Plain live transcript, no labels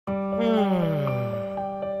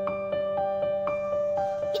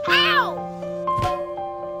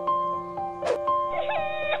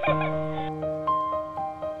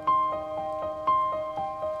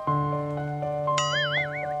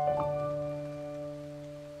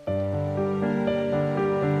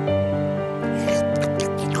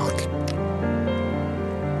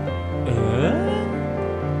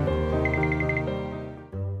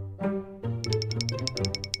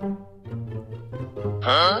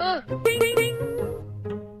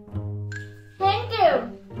Thank you.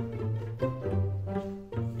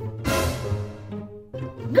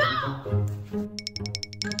 Go.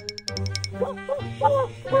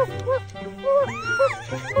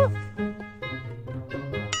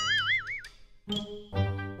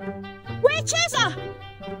 Where Chesa?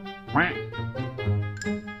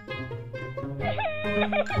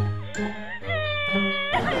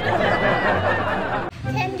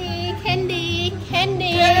 Candy, candy,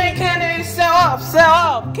 candy. Candy, candy, sell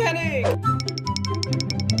up, candy.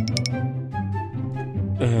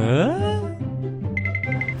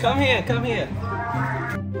 Come here, come here.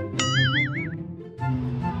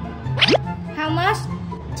 How much?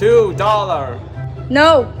 $2.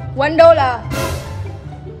 No, $1.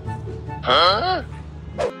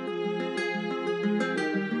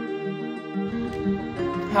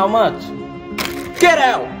 How much? Get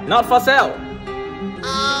out! Not for sale.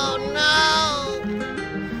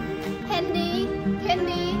 Candy,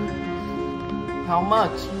 candy. How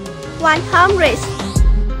much? 100.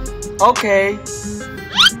 Okay.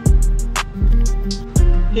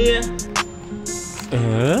 Here.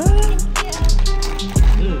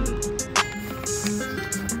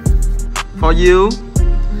 For you.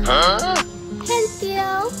 Thank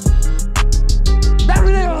you.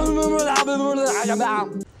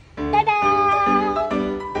 Ta-da!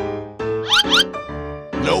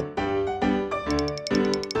 Nope.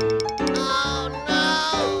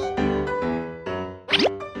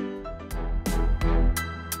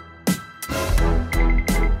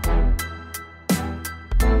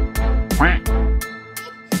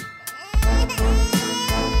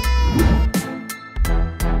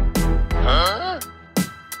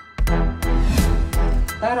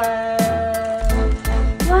 Ta-da!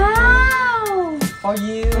 Wow! For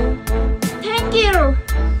you. Thank you.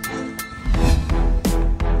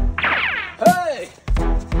 Hey!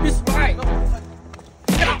 It's mine!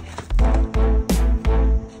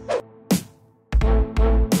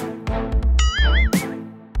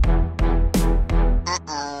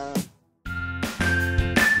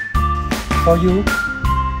 For you.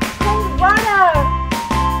 Thank brother.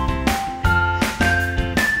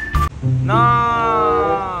 No!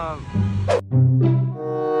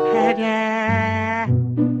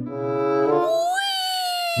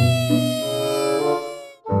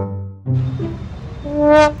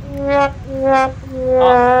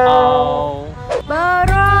 Uh-oh.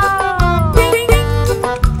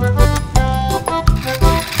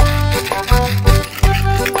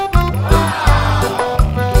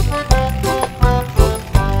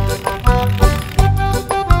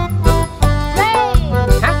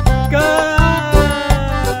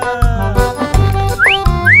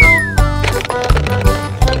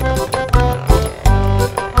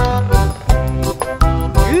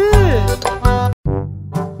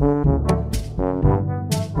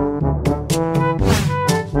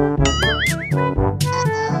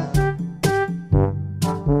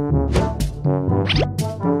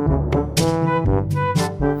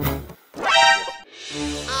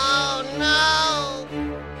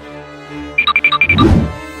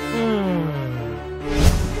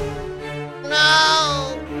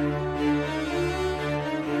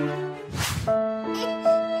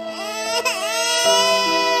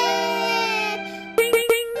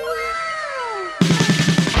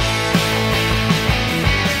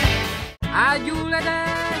 Are you ready?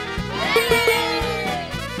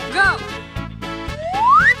 Go!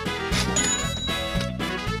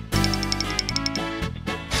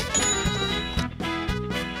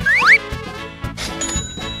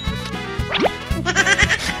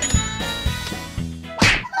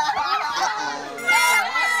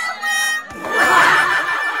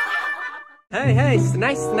 Hey,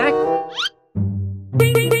 snack, snack.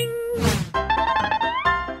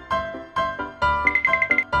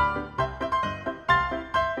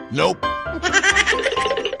 Nope.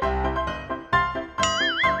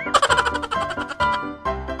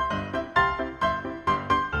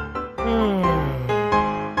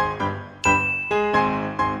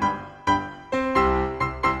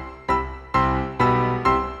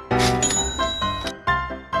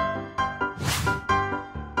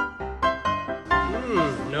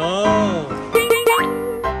 No.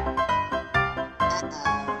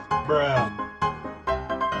 Bruh.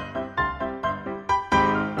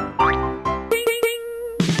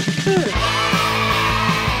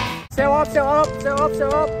 Sail up, sail up, sail up,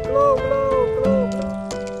 sail up. Glow, glow, glow.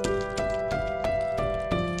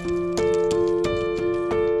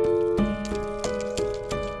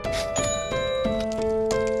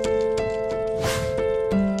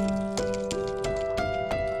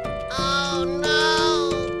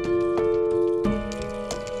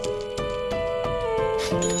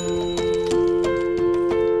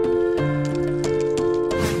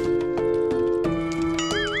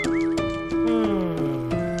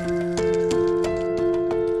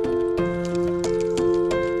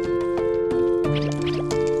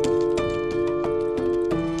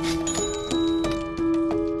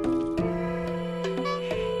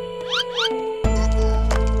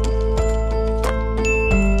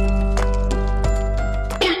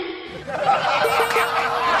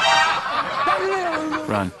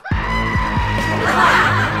 Run.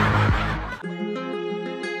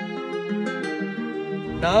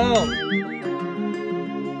 No.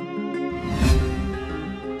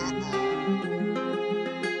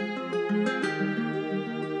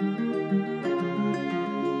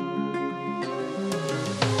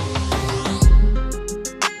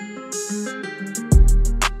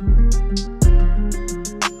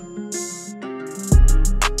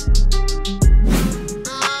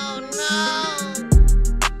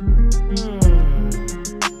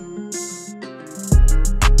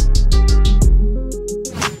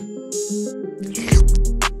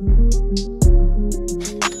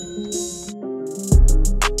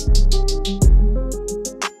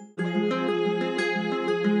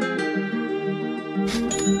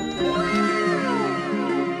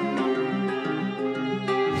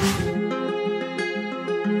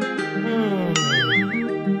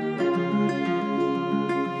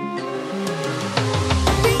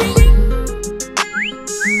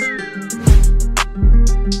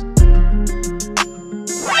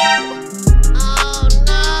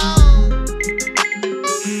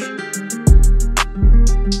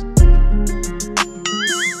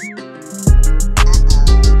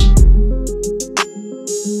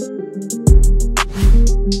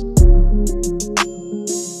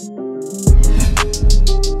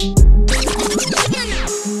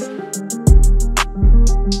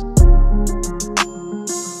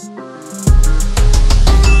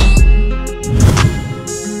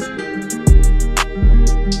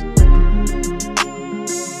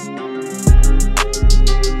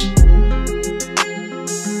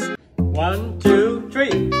 One, two,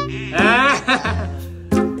 three.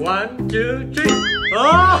 One, two, three.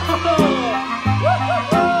 Oh!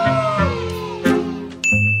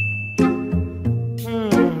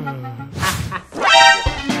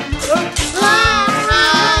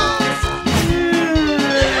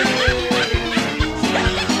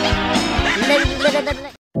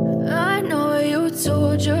 I know you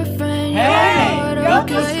told your friend Hey, you're you're not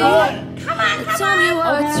too okay. good. Tell me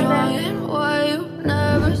what's wrong and why you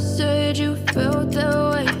never said you felt that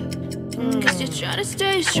way. Cause you're trying to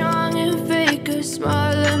stay strong and fake a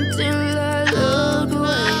smile until I look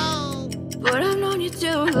away. But I've known you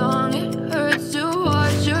too long, it hurts to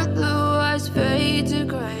watch your blue eyes fade to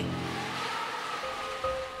gray.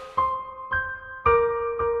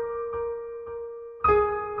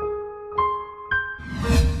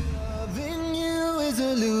 Loving you is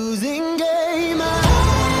a losing game.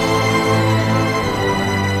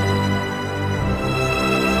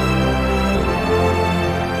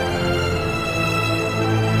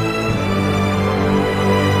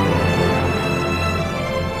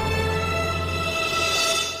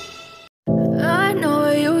 I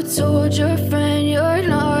know you told your friend you're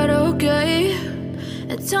not okay.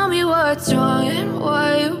 And tell me what's wrong and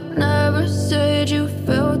why you never said you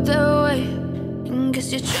felt that way.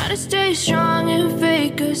 Guess you're trying to stay strong and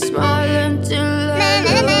fake a smile until I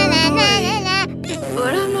look away.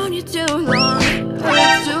 But I've known you too long, it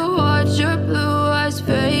hurts to watch your blue eyes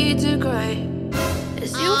fade to gray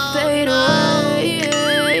as you fade away.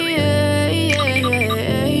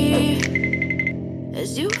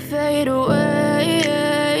 As you fade away.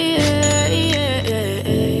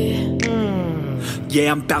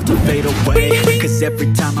 Yeah, I'm about to fade away. Cause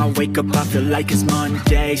every time I wake up I feel like it's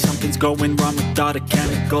Monday. Something's going wrong with all the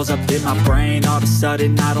chemicals up in my brain. All of a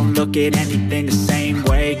sudden I don't look at anything the same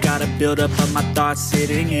way. Got a buildup of my thoughts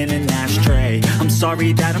sitting in an ashtray. I'm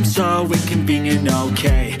sorry that I'm so inconvenient,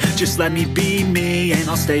 okay. Just let me be me and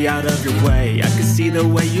I'll stay out of your way. I can see the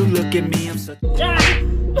way you look at me, I'm so...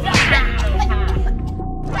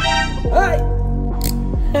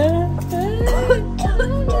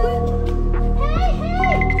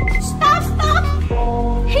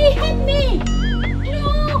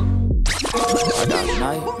 I got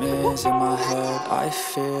nightmares in my head, I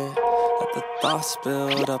fear that the thoughts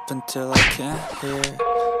build up until I can't hear.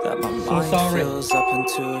 That my mind fills up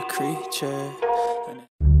into a creature